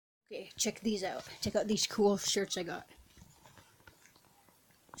Okay, check these out. Check out these cool shirts I got.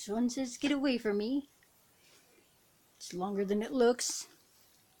 This one says, "Get away from me." It's longer than it looks.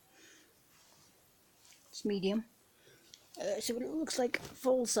 It's medium. So what it looks like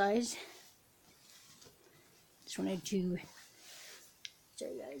full size. Just wanted to show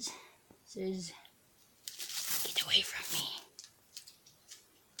you guys. It says, "Get away from me."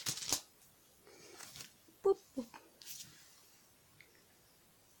 Boop, boop.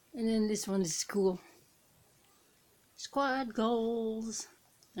 And then this one's cool. Squad goals.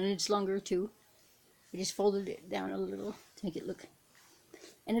 And it's longer too. I just folded it down a little to make it look.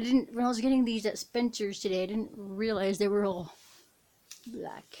 And I didn't, when I was getting these at Spencer's today, I didn't realize they were all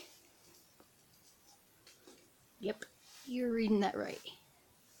black. Yep, you're reading that right.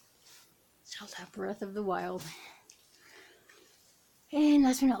 Zelda Breath of the Wild. And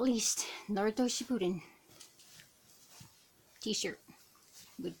last but not least, Naruto Shippuden t-shirt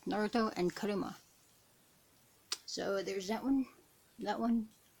with Naruto and Karuma. So there's that one, that one,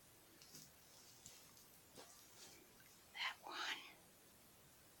 that one,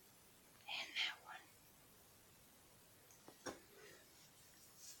 and that one.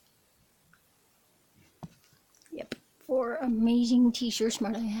 Yep, 4 amazing t-shirts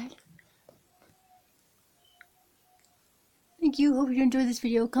Smart I had. Thank you, hope you enjoyed this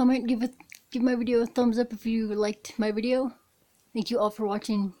video. Comment, give my video a thumbs up if you liked my video. Thank you all for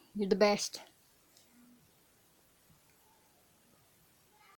watching. You're the best.